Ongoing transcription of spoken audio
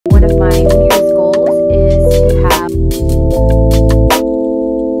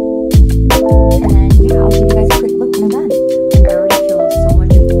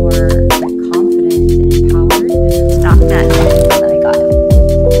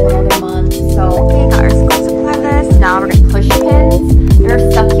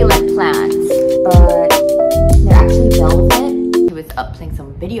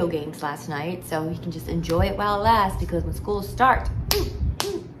last night, so you can just enjoy it while it lasts, because when school starts,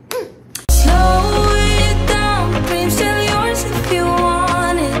 slow it down, dreams still yours if you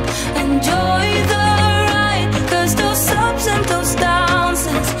want it. Enjoy the ride, cause those ups and those downs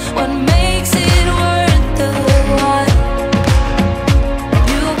is what makes it worth the while.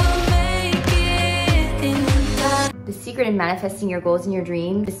 You will make it in time. the secret in manifesting your goals and your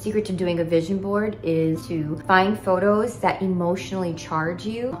dreams, the secret to doing a vision board is to find photos that emotionally charge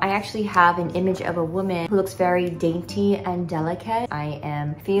you. I actually have an image of a woman who looks very dainty and delicate. I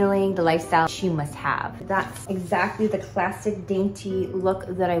am feeling the lifestyle she must have. That's exactly the classic dainty look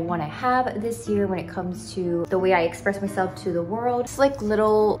that I want to have this year when it comes to the way I express myself to the world. It's like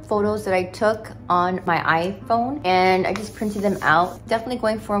little photos that I took on my iPhone and I just printed them out. Definitely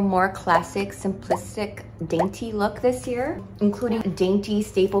going for a more classic, simplistic, dainty look this year, including dainty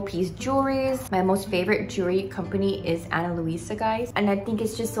staple piece jewelries. My most favorite jewelry company is Luisa, guys, and I think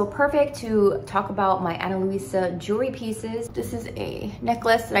it's just so perfect to talk about my Luisa jewelry pieces. This is a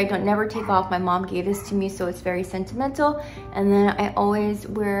necklace that I don't never take off. My mom gave this to me, so it's very sentimental. And then I always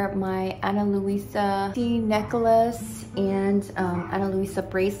wear my Luisa necklace and Luisa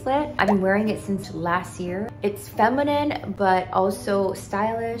bracelet. I've been wearing it since last year. It's feminine but also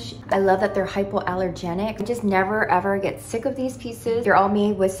stylish. I love that they're hypoallergenic. I just never ever get sick of these pieces. They're all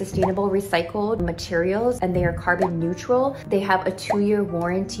made with sustainable recycled materials and they are carbon neutral. They have a 2-year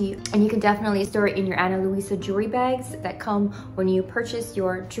warranty and you can definitely store it in your Luisa jewelry bags that come when you purchase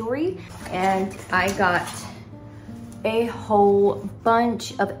your jewelry. And I got a whole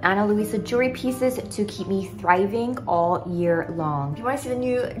bunch of Luisa jewelry pieces to keep me thriving all year long. If you want to see the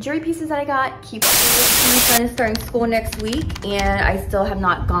new jewelry pieces that I got, keep watching. My son is starting school next week and I still have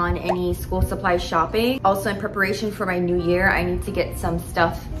not gone any school supply shopping. Also, in preparation for my new year, I need to get some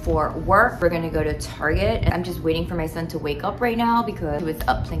stuff for work. We're gonna go to Target and I'm just waiting for my son to wake up right now because he was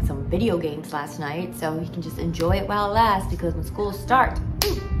up playing some video games last night, so he can just enjoy it while it lasts, because when school starts,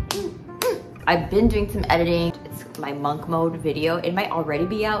 I've been doing some editing. It's my monk mode video. It might already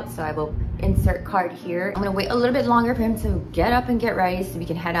be out, so I will insert card here. I'm gonna wait a little bit longer for him to get up and get ready so we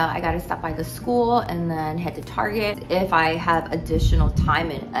can head out. I gotta stop by the school and then head to Target. If I have additional time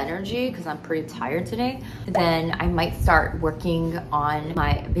and energy, because I'm pretty tired today, then I might start working on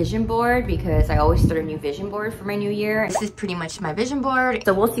my vision board, because I always start a new vision board for my new year. This is pretty much my vision board.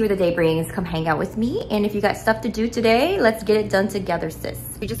 So we'll see what the day brings. Come hang out with me. And if you got stuff to do today, let's get it done together, sis.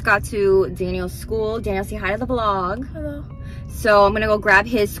 We just got to Daniel's school. Daniel, say hi to the vlog. Hello. So I'm gonna go grab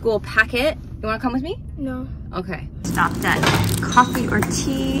his school packet. You wanna come with me? No. Okay. Stopped at coffee or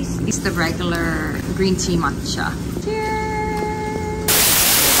tea. It's the regular green tea matcha. Cheers!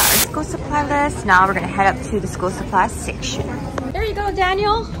 Got our school supply list. Now we're gonna head up to the school supply section. There you go,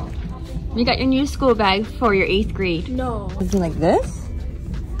 Daniel. You got your new school bag for your 8th grade. No. Something like this?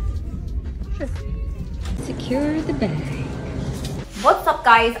 Sure. Secure the bag. What's up,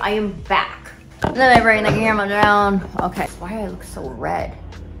 guys? I am back. Then I bring the camera down. Okay, why do I look so red?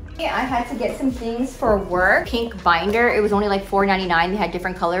 Yeah, I had to get some things for work. Pink binder. It was only like $4.99. They had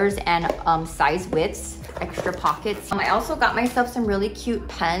different colors and size widths, extra pockets. I also got myself some really cute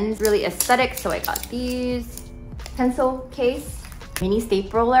pens, really aesthetic. So I got these pencil case, mini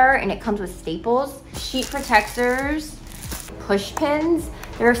stapler, and it comes with staples, sheet protectors, push pins.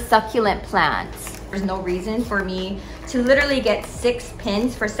 They're succulent plants. There's no reason for me to literally get 6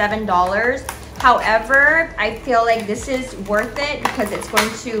 pins for $7. However, I feel like this is worth it because it's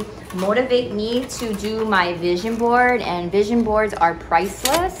going to motivate me to do my vision board, and vision boards are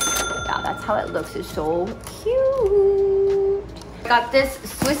priceless. Yeah, that's how it looks. It's so cute. I got this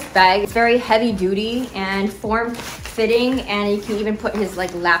Swiss bag. It's very heavy duty and form fitting, and you can even put his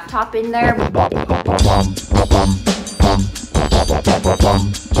like laptop in there.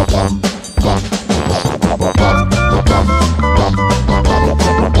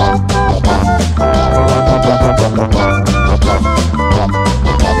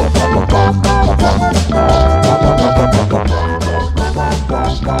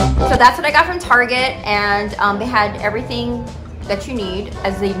 So that's what I got from Target, and they had everything that you need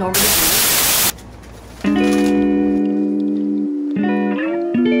as they normally do.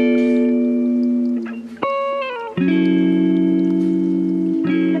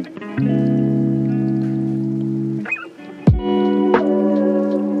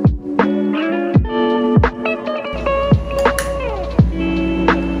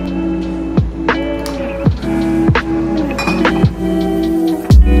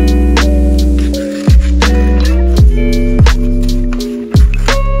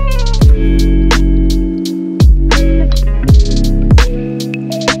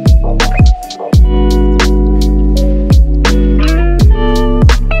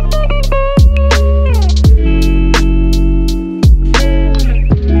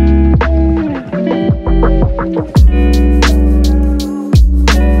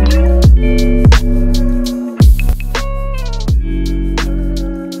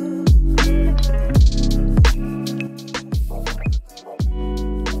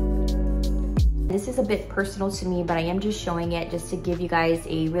 This is a bit personal to me, but I am just showing it just to give you guys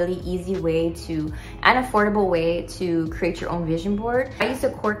a really easy way to, an affordable way to create your own vision board. I use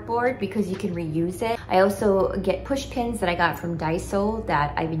a cork board because you can reuse it. I also get push pins that I got from Daiso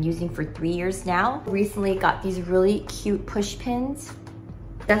that I've been using for 3 years now. Recently got these really cute push pins.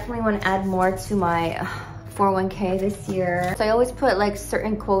 Definitely want to add more to my 401k this year. So I always put like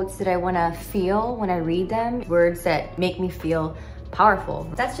certain quotes that I want to feel when I read them, words that make me feel powerful.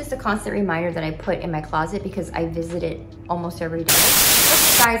 That's just a constant reminder that I put in my closet because I visit it almost every day.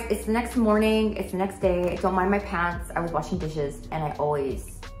 Okay, guys, it's the next morning, it's the next day. Don't mind my pants. I was washing dishes and I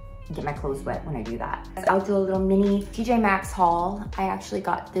always get my clothes wet when I do that. I'll do a little mini TJ Maxx haul. I actually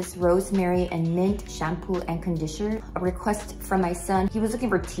got this rosemary and mint shampoo and conditioner. A request from my son. He was looking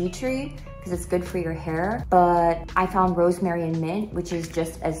for tea tree because it's good for your hair, but I found rosemary and mint, which is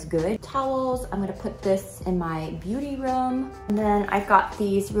just as good. Towels, I'm gonna put this in my beauty room. And then I've got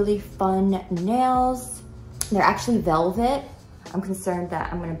these really fun nails. They're actually velvet. I'm concerned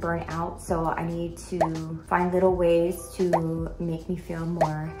that I'm gonna burn out, so I need to find little ways to make me feel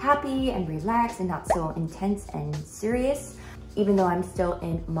more happy and relaxed and not so intense and serious. Even though I'm still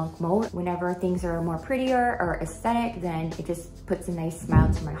in monk mode, whenever things are more prettier or aesthetic, then it just puts a nice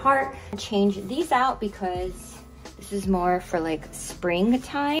smile to my heart. Change these out because this is more for like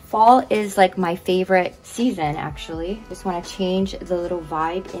springtime. Fall is like my favorite season, actually. Just want to change the little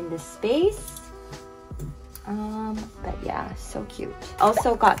vibe in the space. But yeah, so cute.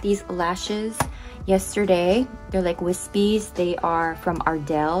 Also got these lashes yesterday. They're like wispies. They are from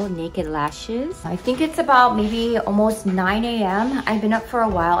Ardell Naked Lashes. I think it's about maybe almost 9 a.m. I've been up for a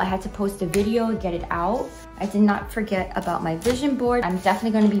while. I had to post a video, get it out. I did not forget about my vision board. I'm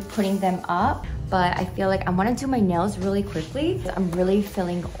definitely going to be putting them up, but I feel like I want to do my nails really quickly. I'm really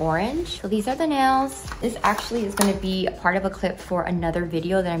feeling orange. So these are the nails. This actually is going to be a part of a clip for another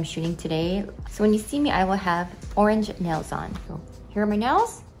video that I'm shooting today. So when you see me, I will have orange nails on. So here are my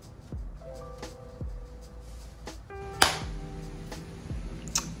nails.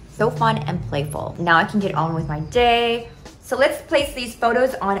 So fun and playful. Now I can get on with my day. So let's place these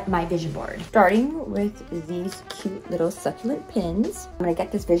photos on my vision board. Starting with these cute little succulent pins. I'm gonna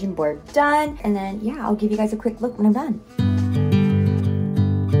get this vision board done, and then yeah, I'll give you guys a quick look when I'm done.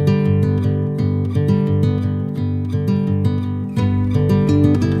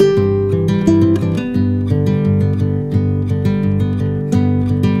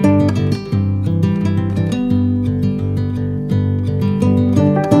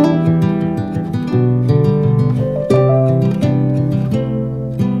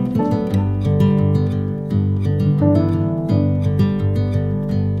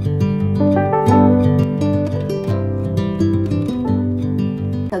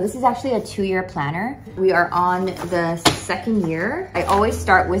 This is actually a 2-year planner. We are on the 2nd year. I always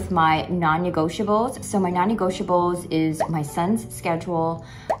start with my non-negotiables. So my non-negotiables is my son's schedule,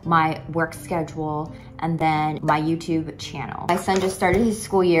 my work schedule, and then my YouTube channel. My son just started his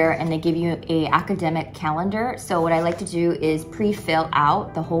school year and they give you a academic calendar. So what I like to do is pre-fill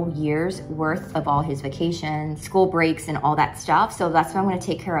out the whole year's worth of all his vacations, school breaks, and all that stuff. So that's what I'm gonna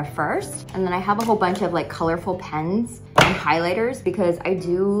take care of first. And then I have a whole bunch of like colorful pens and highlighters because I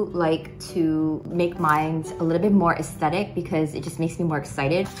do like to make mine a little bit more aesthetic because it just makes me more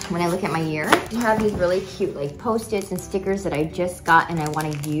excited when I look at my year. I have these really cute like post-its and stickers that I just got and I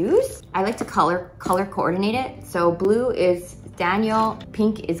want to use. I like to color coordinate it. So blue is Daniel,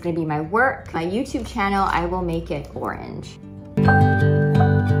 pink is going to be my work. My YouTube channel, I will make it orange.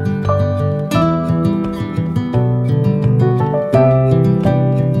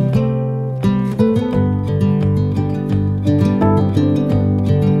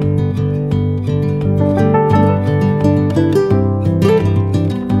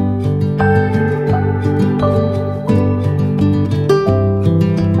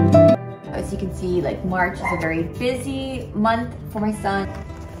 March is a very busy month for my son,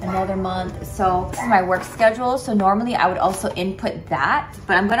 another month. So this is my work schedule. So normally I would also input that,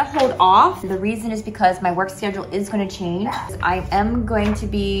 but I'm gonna hold off. The reason is because my work schedule is gonna change. I am going to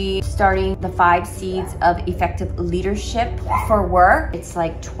be starting the 5 seeds of effective leadership for work. It's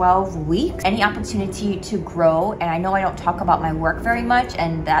like 12 weeks. Any opportunity to grow, and I know I don't talk about my work very much,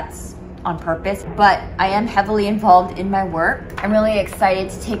 and that's on purpose, but I am heavily involved in my work. I'm really excited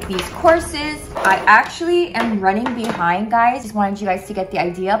to take these courses. I actually am running behind, guys. Just wanted you guys to get the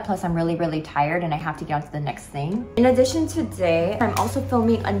idea. Plus, I'm really tired and I have to get on to the next thing. In addition to today, I'm also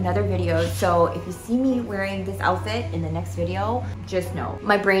filming another video. So if you see me wearing this outfit in the next video, just know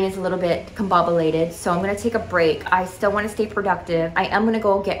my brain is a little bit combobulated. So I'm gonna take a break. I still wanna stay productive. I am gonna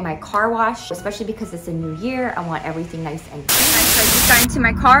go get my car washed, especially because it's a new year. I want everything nice and clean. So I just got into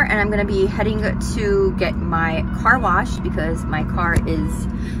my car and I'm gonna be be heading to get my car washed because my car is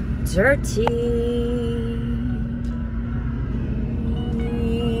dirty.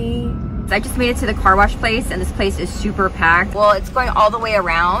 I just made it to the car wash place and this place is super packed. Well, it's going all the way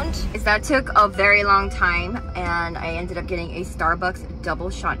around. That took a very long time and I ended up getting a Starbucks double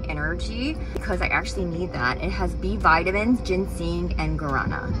shot energy because I actually need that. It has B vitamins, ginseng, and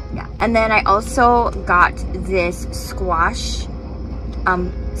guarana. Yeah. And then I also got this squash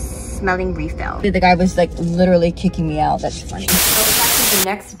smelling refill. The guy was like literally kicking me out. That's funny. The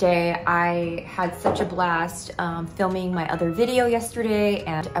next day, I had such a blast filming my other video yesterday,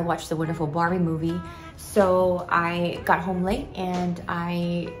 and I watched the wonderful Barbie movie. So I got home late and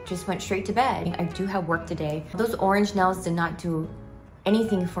I just went straight to bed. I do have work today. Those orange nails did not do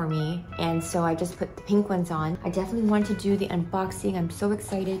anything for me, and so I just put the pink ones on. I definitely want to do the unboxing. I'm so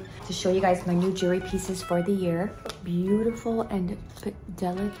excited to show you guys my new jewelry pieces for the year. Beautiful and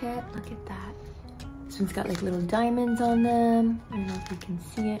delicate. Look at that. This one's got like little diamonds on them. I don't know if you can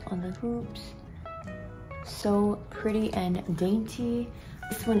see it on the hoops. So pretty and dainty.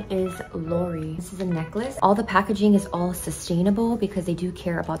 This one is Lori. This is a necklace. All the packaging is all sustainable because they do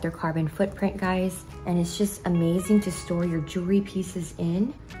care about their carbon footprint, guys. And it's just amazing to store your jewelry pieces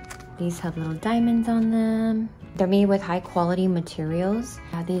in. These have little diamonds on them. They're made with high quality materials.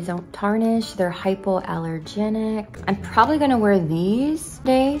 These don't tarnish. They're hypoallergenic. I'm probably gonna wear these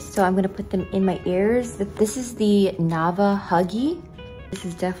today, so I'm gonna put them in my ears. This is the Nava Huggy. This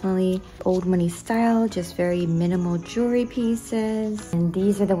is definitely old money style, just very minimal jewelry pieces. And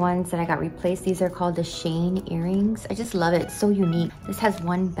these are the ones that I got replaced. These are called the Shane earrings. I just love it, it's so unique. This has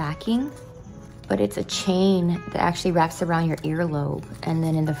one backing, but it's a chain that actually wraps around your earlobe. And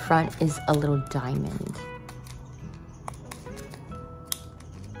then in the front is a little diamond.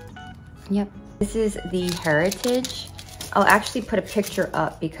 Yep, this is the Heritage. I'll actually put a picture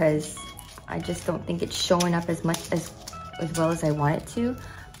up because I just don't think it's showing up as well as I want it to,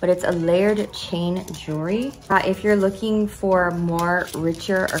 but it's a layered chain jewelry. If you're looking for more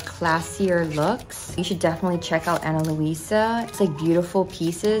richer or classier looks, you should definitely check out Ana Luisa. It's like beautiful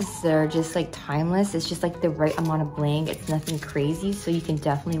pieces. They're just like timeless. It's just like the right amount of bling. It's nothing crazy, so you can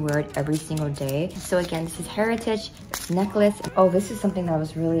definitely wear it every single day. So again, this is Heritage necklace. Oh, this is something that I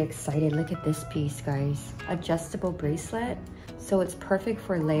was really excited. Look at this piece, guys. Adjustable bracelet. So it's perfect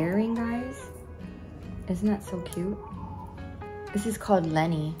for layering, guys. Isn't that so cute? This is called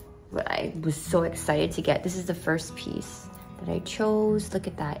Lenny, but I was so excited to get. This is the first piece that I chose. Look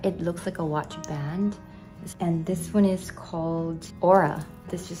at that. It looks like a watch band. And this one is called Aura.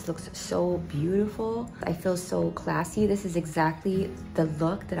 This just looks so beautiful. I feel so classy. This is exactly the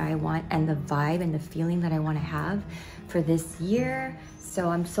look that I want and the vibe and the feeling that I want to have for this year. So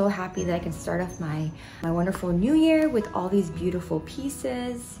I'm so happy that I can start off my wonderful new year with all these beautiful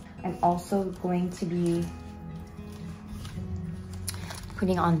pieces. I'm also going to be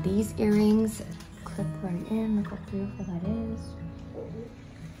putting on these earrings. Clip right in, look how beautiful that is.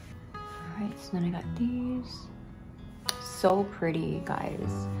 All right, so then I got these. So pretty,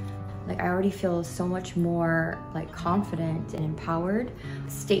 guys. Like, I already feel so much more like confident and empowered.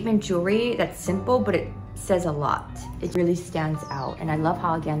 Statement jewelry that's simple, but it says a lot. It really stands out. And I love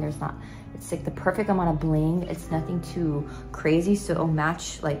how, again, it's like the perfect amount of bling. It's nothing too crazy, so it'll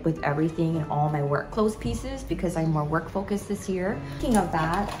match like with everything in all my work clothes pieces because I'm more work focused this year. Speaking of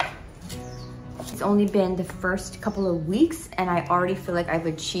that, it's only been the first couple of weeks and I already feel like I've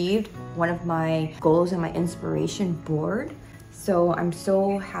achieved one of my goals on my inspiration board. So I'm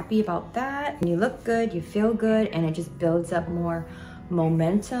so happy about that. When you look good, you feel good, and it just builds up more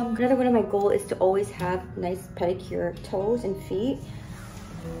momentum. Another one of my goals is to always have nice pedicure toes and feet.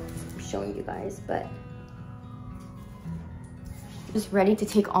 Showing you guys, but just ready to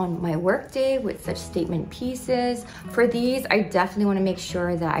take on my work day with such statement pieces. For these, I definitely want to make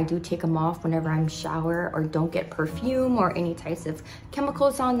sure that I do take them off whenever I'm shower or don't get perfume or any types of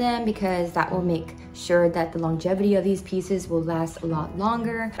chemicals on them, because that will make sure that the longevity of these pieces will last a lot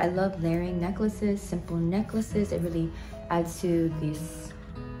longer. I love layering necklaces, simple necklaces. It really adds to these,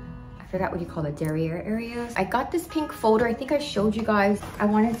 I forgot what you call the derriere area. I got this pink folder. I think I showed you guys. I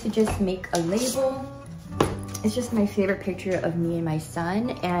wanted to just make a label. It's just my favorite picture of me and my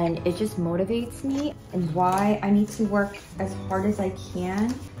son, and it just motivates me and why I need to work as hard as I can.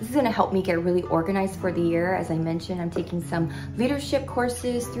 This is gonna help me get really organized for the year. As I mentioned, I'm taking some leadership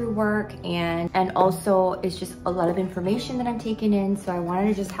courses through work, and also it's just a lot of information that I'm taking in. So I wanted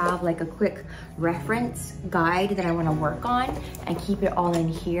to just have like a quick reference guide that I wanna work on and keep it all in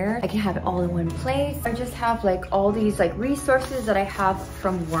here. I can have it all in one place. I just have like all these like resources that I have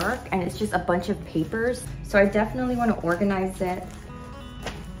from work, and it's just a bunch of papers. So I definitely want to organize it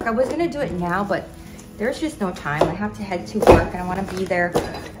I was gonna do it now, but there's just no time. I have to head to work and I want to be there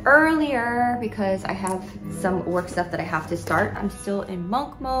earlier because I have some work stuff that I have to start. I'm still in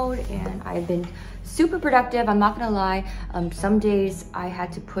monk mode and I've been super productive. I'm not gonna lie. Some days I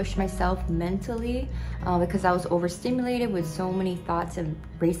had to push myself mentally because I was overstimulated with so many thoughts and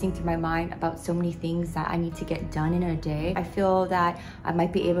racing through my mind about so many things that I need to get done in a day. I feel that I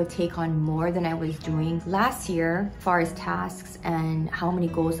might be able to take on more than I was doing last year as far as tasks and how many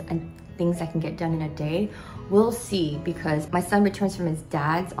goals and things I can get done in a day. We'll see, because my son returns from his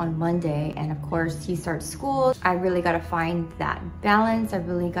dad's on Monday and of course he starts school. I really gotta find that balance. I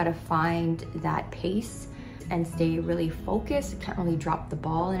really gotta find that pace and stay really focused. I can't really drop the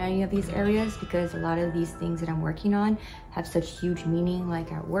ball in any of these areas because a lot of these things that I'm working on have such huge meaning, like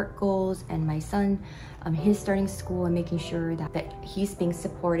our work goals and my son, his starting school and making sure that he's being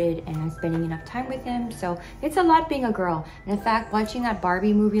supported and I'm spending enough time with him. So it's a lot being a girl. And in fact, watching that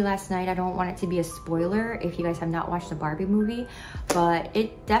Barbie movie last night, I don't want it to be a spoiler if you guys have not watched the Barbie movie, but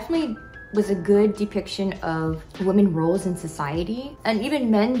it definitely was a good depiction of women roles in society and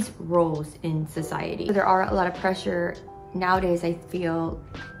even men's roles in society. There are a lot of pressure nowadays, I feel,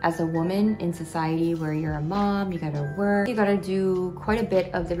 as a woman in society where you're a mom, you gotta work, you gotta do quite a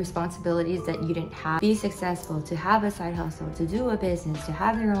bit of the responsibilities that you didn't have. Be successful, to have a side hustle, to do a business, to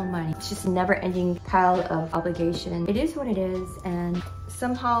have your own money. It's just a never-ending pile of obligation. It is what it is, and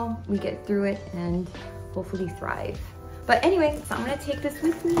somehow we get through it and hopefully thrive. But anyway, so I'm gonna take this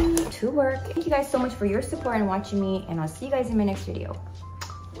with me to work. Thank you guys so much for your support and watching me, and I'll see you guys in my next video.